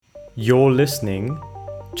You're listening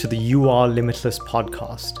to the You Are Limitless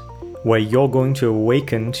podcast, where you're going to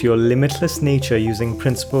awaken to your limitless nature using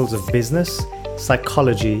principles of business,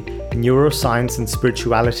 psychology, neuroscience, and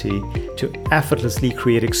spirituality to effortlessly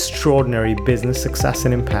create extraordinary business success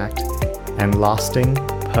and impact and lasting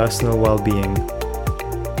personal well-being.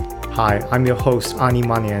 Hi, I'm your host, Ani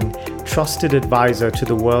Manian, trusted advisor to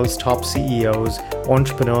the world's top CEOs,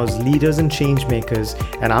 entrepreneurs, leaders, and change makers,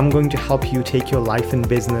 and I'm going to help you take your life and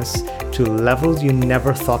business to levels you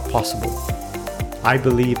never thought possible. I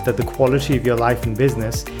believe that the quality of your life and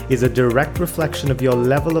business is a direct reflection of your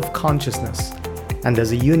level of consciousness, and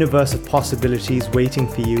there's a universe of possibilities waiting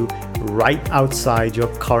for you right outside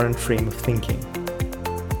your current frame of thinking.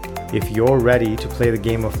 If you're ready to play the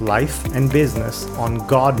game of life and business on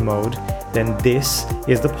God mode, then this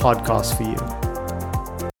is the podcast for you.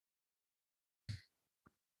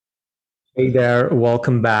 Hey there,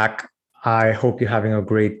 welcome back. I hope you're having a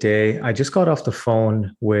great day. I just got off the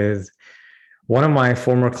phone with one of my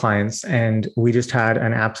former clients, and we just had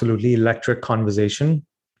an absolutely electric conversation.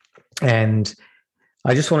 And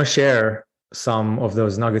I just want to share some of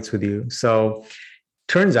those nuggets with you. So,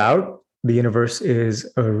 turns out the universe is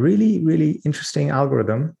a really, really interesting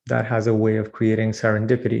algorithm that has a way of creating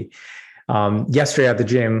serendipity. Yesterday at the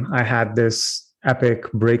gym, I had this epic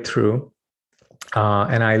breakthrough,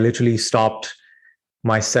 and I literally stopped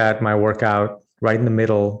my workout right in the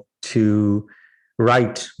middle to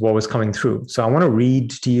write what was coming through. So I want to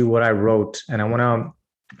read to you what I wrote, and I want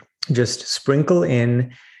to just sprinkle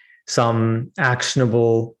in some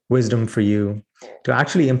actionable wisdom for you to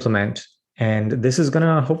actually implement. And this is going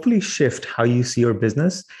to hopefully shift how you see your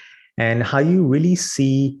business and how you really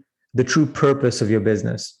see the true purpose of your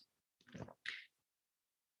business.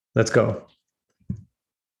 Let's go.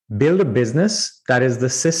 Build a business that is the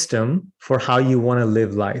system for how you want to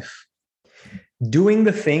live life. Doing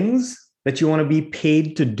the things that you want to be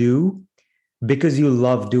paid to do because you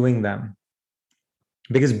love doing them.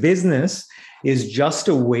 Because business is just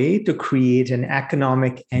a way to create an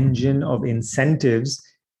economic engine of incentives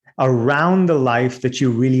around the life that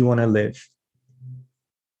you really want to live.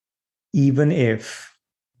 Even if,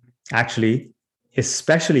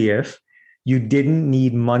 especially if you didn't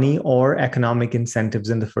need money or economic incentives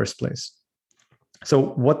in the first place. So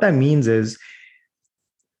what that means is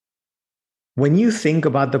when you think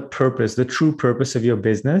about the purpose, the true purpose of your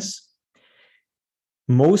business,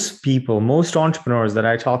 most people, most entrepreneurs that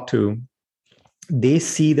I talk to, they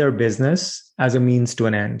see their business as a means to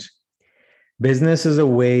an end. Business is a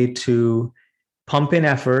way to pump in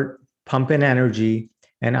effort, pump in energy,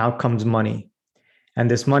 and out comes money. And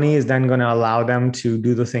this money is then going to allow them to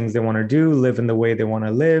do the things they want to do, live in the way they want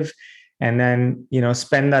to live, and then,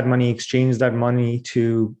 spend that money, exchange that money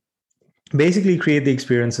to basically create the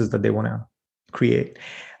experiences that they want to create.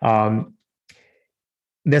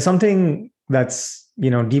 There's something that's,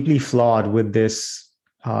 deeply flawed with this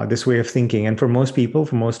way of thinking. And for most people,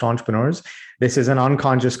 for most entrepreneurs, this is an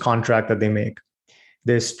unconscious contract that they make.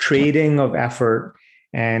 This trading of effort,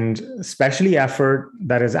 and especially effort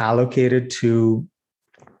that is allocated to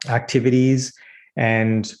activities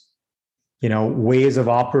and ways of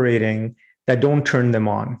operating that don't turn them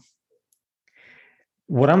on.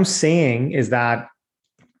 What I'm saying is that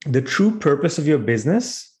the true purpose of your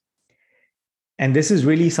business, and this is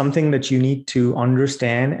really something that you need to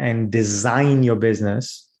understand and design your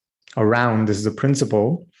business around, this is a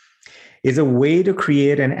principle, is a way to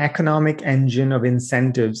create an economic engine of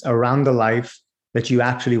incentives around the life that you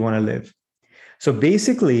actually want to live. So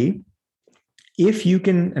basically, if you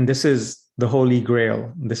can, and this is the holy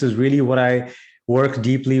grail, this is really what I work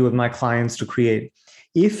deeply with my clients to create.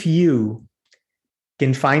 If you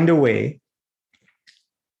can find a way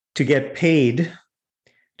to get paid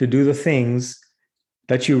to do the things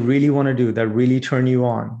that you really want to do, that really turn you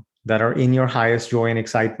on, that are in your highest joy and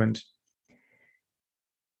excitement,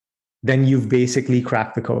 then you've basically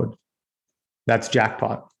cracked the code. That's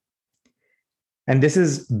jackpot. And this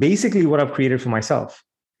is basically what I've created for myself,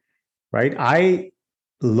 right? I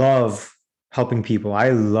love helping people. I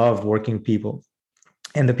love working with people.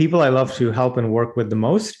 And the people I love to help and work with the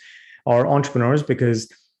most are entrepreneurs,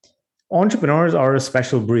 because entrepreneurs are a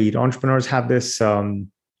special breed. Entrepreneurs have this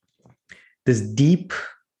deep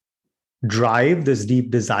drive, this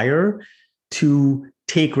deep desire to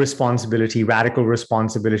take responsibility, radical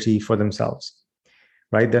responsibility for themselves,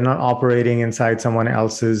 right? They're not operating inside someone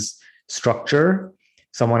else's structure,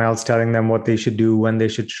 someone else telling them what they should do, when they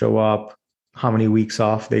should show up, how many weeks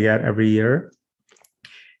off they get every year.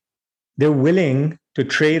 They're willing to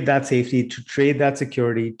trade that safety, to trade that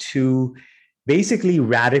security, to basically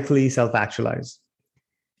radically self-actualize,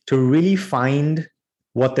 to really find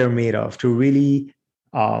what they're made of, to really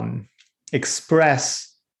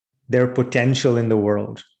express their potential in the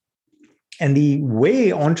world. And the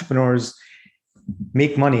way entrepreneurs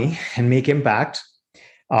make money and make impact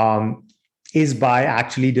is by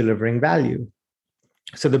actually delivering value.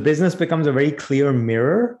 So the business becomes a very clear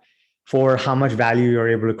mirror for how much value you're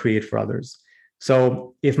able to create for others.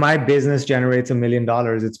 So if my business generates $1 million,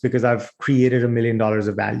 it's because I've created $1 million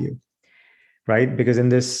of value, right? Because in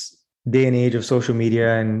this day and age of social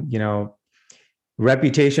media and,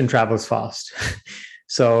 reputation travels fast.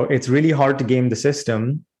 So it's really hard to game the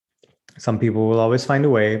system. Some people will always find a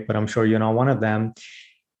way, but I'm sure you're not one of them.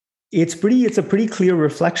 It's a pretty clear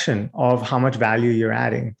reflection of how much value you're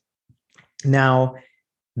adding. Now,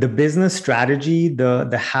 the business strategy,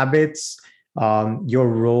 the habits, your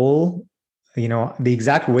role, the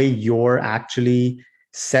exact way you're actually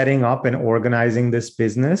setting up and organizing this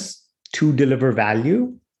business to deliver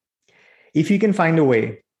value, if you can find a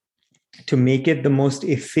way to make it the most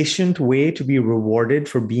efficient way to be rewarded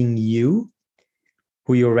for being you,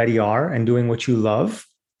 who you already are, and doing what you love,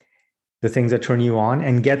 the things that turn you on,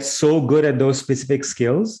 and get so good at those specific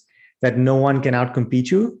skills that no one can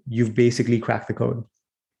outcompete you, you've basically cracked the code.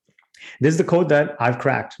 This is the code that I've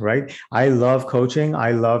cracked, right? I love coaching.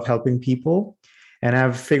 I love helping people. And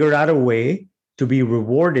I've figured out a way to be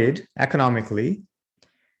rewarded economically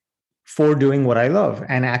for doing what I love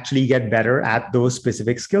and actually get better at those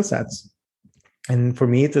specific skill sets. And for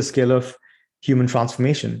me, it's a skill of human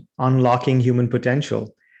transformation, unlocking human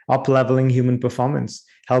potential, up-leveling human performance,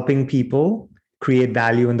 helping people create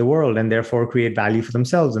value in the world and therefore create value for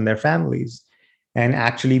themselves and their families, and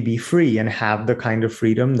actually be free and have the kind of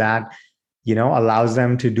freedom that, allows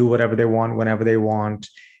them to do whatever they want, whenever they want,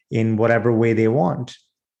 in whatever way they want.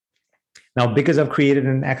 Now, because I've created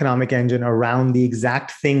an economic engine around the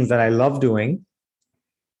exact things that I love doing,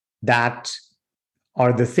 that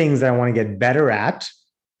are the things that I want to get better at,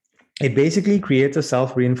 it basically creates a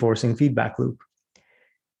self-reinforcing feedback loop,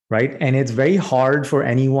 right? And it's very hard for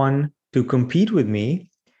anyone to compete with me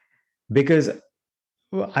because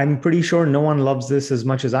I'm pretty sure no one loves this as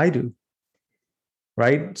much as I do,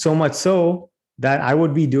 right? So much so that I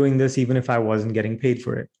would be doing this even if I wasn't getting paid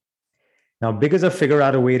for it. Now, because I figured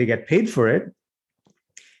out a way to get paid for it,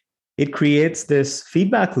 it creates this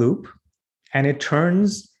feedback loop and it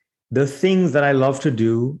turns the things that I love to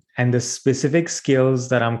do and the specific skills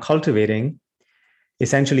that I'm cultivating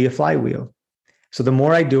essentially a flywheel. So the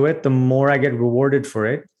more I do it, the more I get rewarded for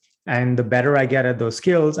it. And the better I get at those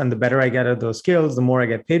skills, and the better I get at those skills, the more I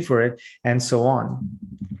get paid for it, and so on.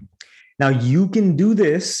 Now, you can do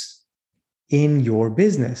this in your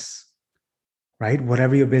business, right?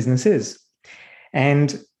 Whatever your business is.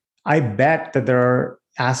 And I bet that there are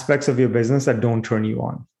aspects of your business that don't turn you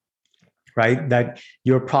on, right? That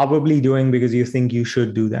you're probably doing because you think you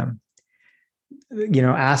should do them.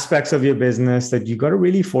 Aspects of your business that you got to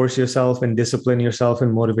really force yourself and discipline yourself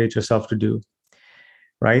and motivate yourself to do,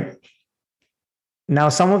 right? Now,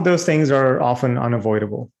 some of those things are often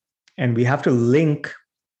unavoidable, and we have to link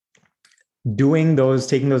taking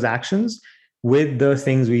those actions with the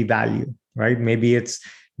things we value, right? Maybe it's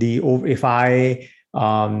if I,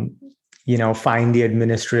 find the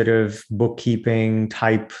administrative bookkeeping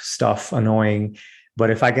type stuff annoying, but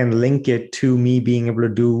if I can link it to me being able to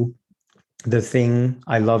do the thing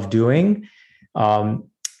I love doing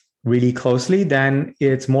really closely, then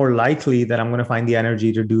it's more likely that I'm going to find the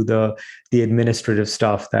energy to do the administrative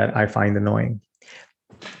stuff that I find annoying.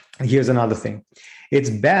 Here's another thing. It's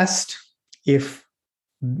best if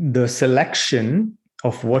the selection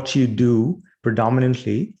of what you do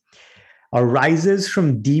predominantly arises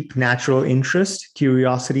from deep natural interest,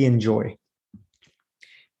 curiosity, and joy.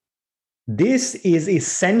 This is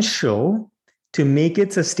essential to make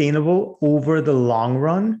it sustainable over the long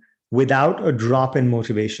run without a drop in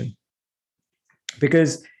motivation.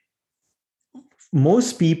 Because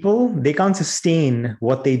most people, they can't sustain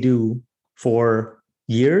what they do for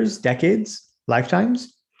years, decades,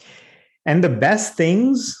 lifetimes. And the best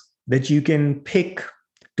things that you can pick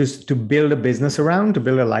to build a business around, to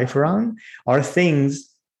build a life around, are things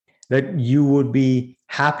that you would be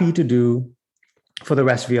happy to do for the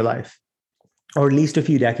rest of your life, or at least a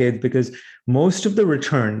few decades, because most of the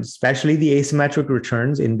returns, especially the asymmetric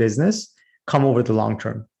returns in business, come over the long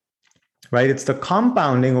term, right? It's the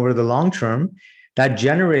compounding over the long term that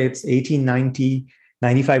generates 18, 90,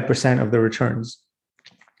 95% of the returns.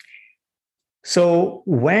 So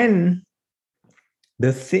when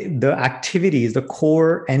the activities, the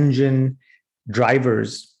core engine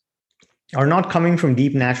drivers are not coming from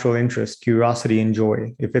deep natural interest, curiosity, and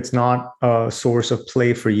joy, if it's not a source of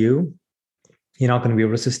play for you, you're not going to be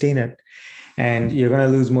able to sustain it. and you're going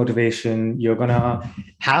to lose motivation. You're going to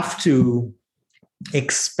have to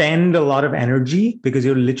expend a lot of energy because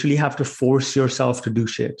you literally have to force yourself to do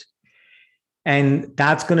shit. And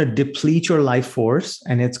that's going to deplete your life force,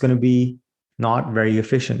 and it's going to be not very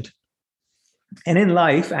efficient. And in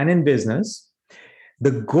life and in business,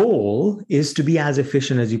 the goal is to be as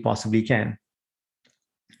efficient as you possibly can.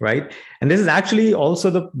 Right. And this is actually also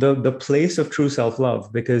the place of true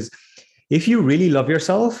self-love, because if you really love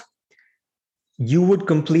yourself, you would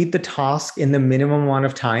complete the task in the minimum amount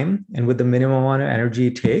of time and with the minimum amount of energy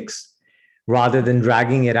it takes, rather than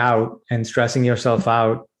dragging it out and stressing yourself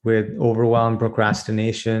out with overwhelm,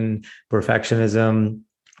 procrastination, perfectionism,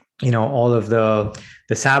 all of the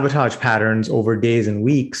sabotage patterns over days and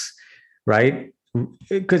weeks, right?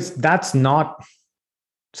 Because that's not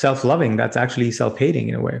self-loving, that's actually self-hating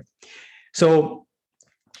in a way. So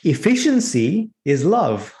efficiency is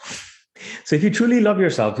love. So if you truly love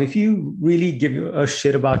yourself, if you really give a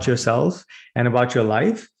shit about yourself and about your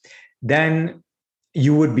life, then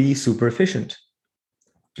you would be super efficient.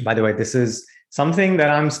 By the way, this is something that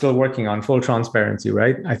I'm still working on, full transparency,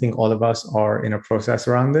 right? I think all of us are in a process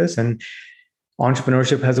around this, and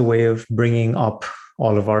entrepreneurship has a way of bringing up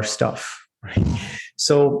all of our stuff, right?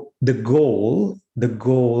 So the goal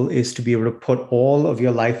is to be able to put all of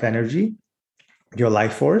your life energy, your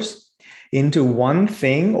life force, into one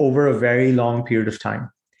thing over a very long period of time,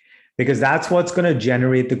 because that's what's going to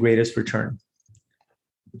generate the greatest return.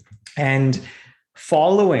 And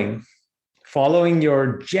following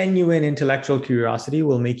your genuine intellectual curiosity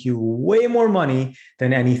will make you way more money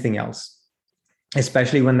than anything else,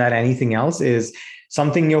 especially when that anything else is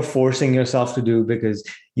something you're forcing yourself to do because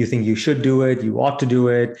you think you should do it, you ought to do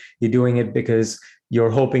it, you're doing it because you're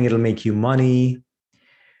hoping it'll make you money,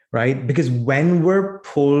 right? Because when we're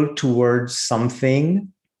pulled towards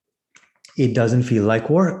something, it doesn't feel like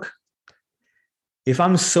work. If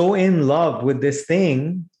I'm so in love with this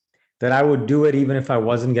thing that I would do it even if I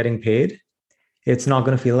wasn't getting paid, it's not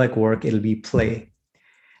going to feel like work. It'll be play.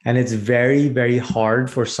 And it's very, very hard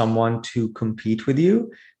for someone to compete with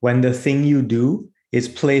you when the thing you do is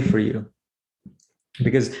play for you.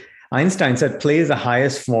 Because Einstein said play is the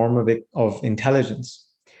highest form of intelligence,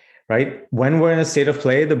 right? When we're in a state of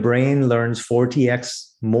play, the brain learns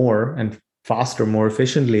 40x more and faster, more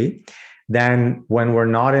efficiently than when we're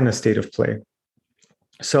not in a state of play.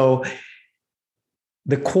 So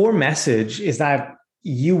the core message is that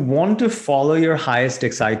you want to follow your highest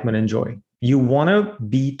excitement and joy. You want to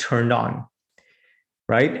be turned on,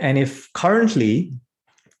 right? And if currently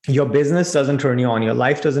your business doesn't turn you on, your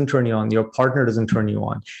life doesn't turn you on, your partner doesn't turn you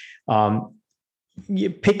on, you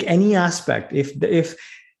pick any aspect. If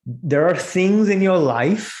there are things in your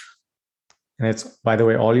life, and it's, by the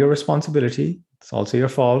way, all your responsibility, it's also your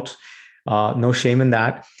fault, no shame in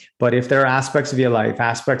that. But if there are aspects of your life,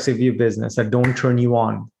 aspects of your business that don't turn you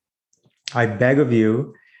on, I beg of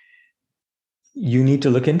you, you need to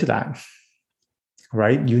look into that,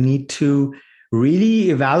 right? You need to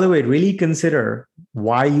really evaluate, really consider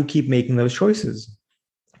why you keep making those choices.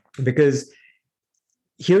 Because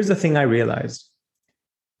here's the thing I realized.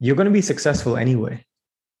 You're going to be successful anyway,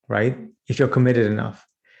 right? If you're committed enough.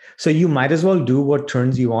 So you might as well do what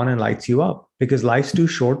turns you on and lights you up, because life's too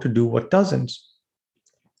short to do what doesn't.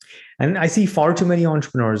 And I see far too many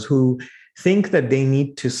entrepreneurs who think that they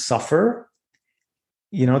need to suffer,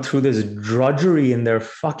 through this drudgery in their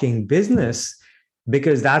fucking business,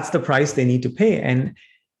 because that's the price they need to pay. And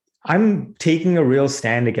I'm taking a real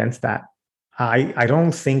stand against that. I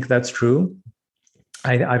don't think that's true.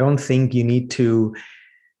 I don't think you need to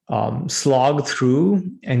slog through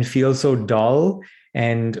and feel so dull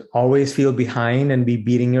and always feel behind and be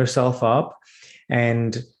beating yourself up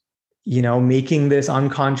and, making this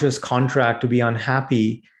unconscious contract to be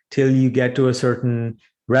unhappy till you get to a certain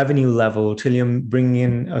revenue level, till you bring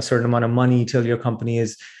in a certain amount of money, till your company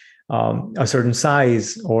is a certain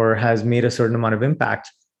size or has made a certain amount of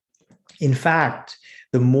impact. In fact,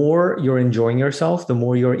 the more you're enjoying yourself, the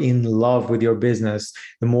more you're in love with your business,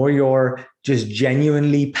 the more you're just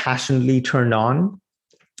genuinely, passionately turned on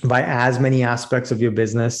by as many aspects of your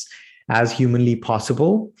business as humanly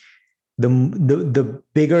possible, the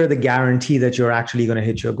bigger the guarantee that you're actually going to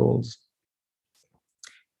hit your goals.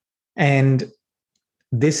 And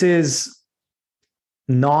this is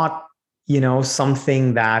not,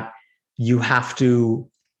 something that you have to,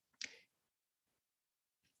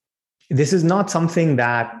 this is not something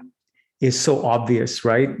that is so obvious,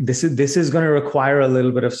 right? This is going to require a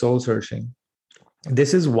little bit of soul searching.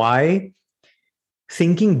 This is why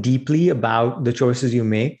thinking deeply about the choices you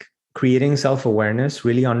make, creating self-awareness,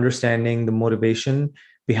 really understanding the motivation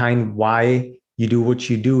behind why you do what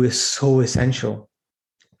you do is so essential.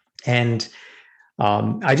 And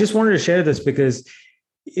I just wanted to share this because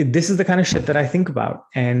this is the kind of shit that I think about.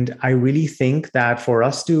 And I really think that for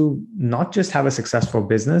us to not just have a successful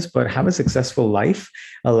business, but have a successful life,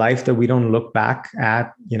 a life that we don't look back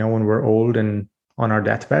at, when we're old and on our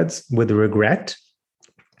deathbeds with regret,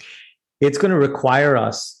 it's going to require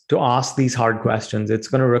us to ask these hard questions. It's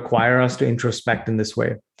going to require us to introspect in this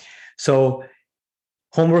way. So,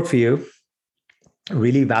 homework for you: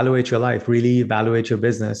 really evaluate your life, really evaluate your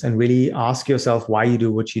business, and really ask yourself why you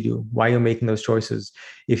do what you do, why you're making those choices.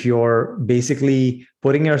 If you're basically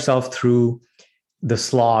putting yourself through the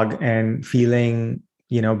slog and feeling,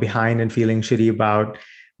 behind and feeling shitty about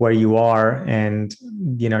where you are, and,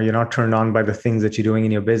 you're not turned on by the things that you're doing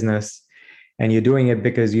in your business, and you're doing it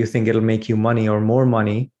because you think it'll make you money or more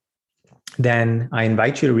money, then I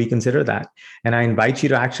invite you to reconsider that. And I invite you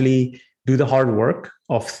to actually do the hard work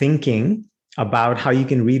of thinking about how you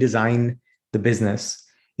can redesign the business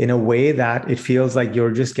in a way that it feels like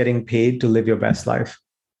you're just getting paid to live your best life.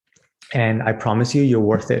 And I promise you, you're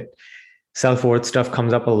worth it. Self-worth stuff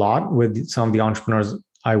comes up a lot with some of the entrepreneurs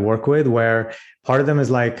I work with, where part of them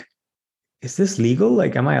is like, is this legal?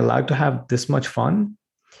 Like, am I allowed to have this much fun?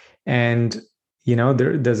 And,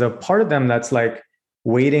 there's a part of them that's like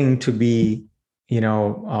waiting to be,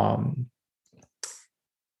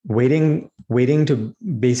 waiting to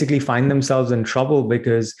basically find themselves in trouble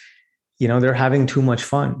because, they're having too much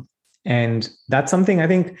fun. And that's something I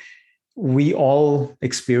think we all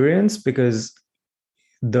experience because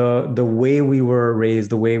the way we were raised,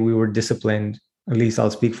 the way we were disciplined, at least I'll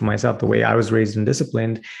speak for myself, the way I was raised and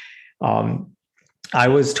disciplined, I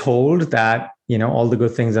was told that, all the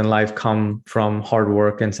good things in life come from hard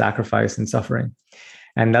work and sacrifice and suffering.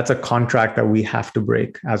 And that's a contract that we have to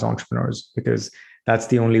break as entrepreneurs, because that's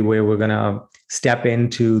the only way we're going to step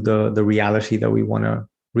into the reality that we want to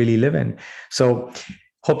really live in. So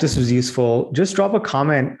hope this was useful. Just drop a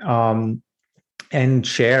comment and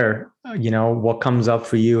share, what comes up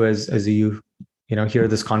for you as you hear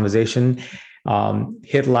this conversation.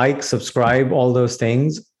 Hit like, subscribe, all those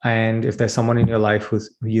things. And if there's someone in your life who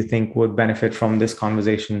you think would benefit from this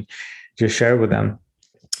conversation, just share with them.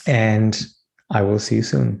 And I will see you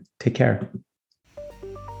soon. Take care.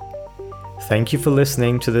 Thank you for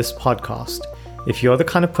listening to this podcast. If you're the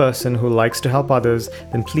kind of person who likes to help others,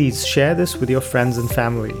 then please share this with your friends and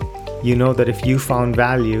family. You know that if you found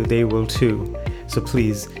value, they will too. So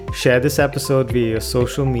please share this episode via your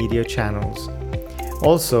social media channels.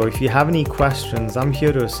 Also, if you have any questions, I'm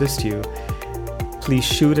here to assist you. Please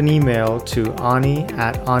shoot an email to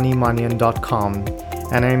ani@animanian.com,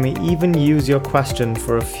 and I may even use your question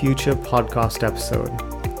for a future podcast episode.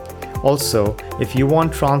 Also, if you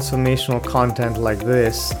want transformational content like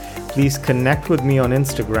this, please connect with me on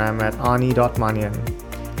Instagram at ani.manian.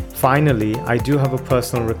 Finally, I do have a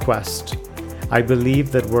personal request. I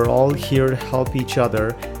believe that we're all here to help each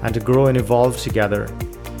other and to grow and evolve together.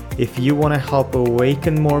 If you want to help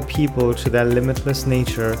awaken more people to their limitless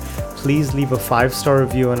nature, please leave a 5-star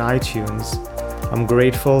review on iTunes. I'm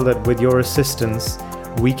grateful that with your assistance,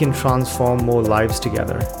 we can transform more lives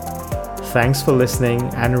together. Thanks for listening,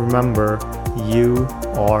 and remember, you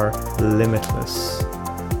are limitless.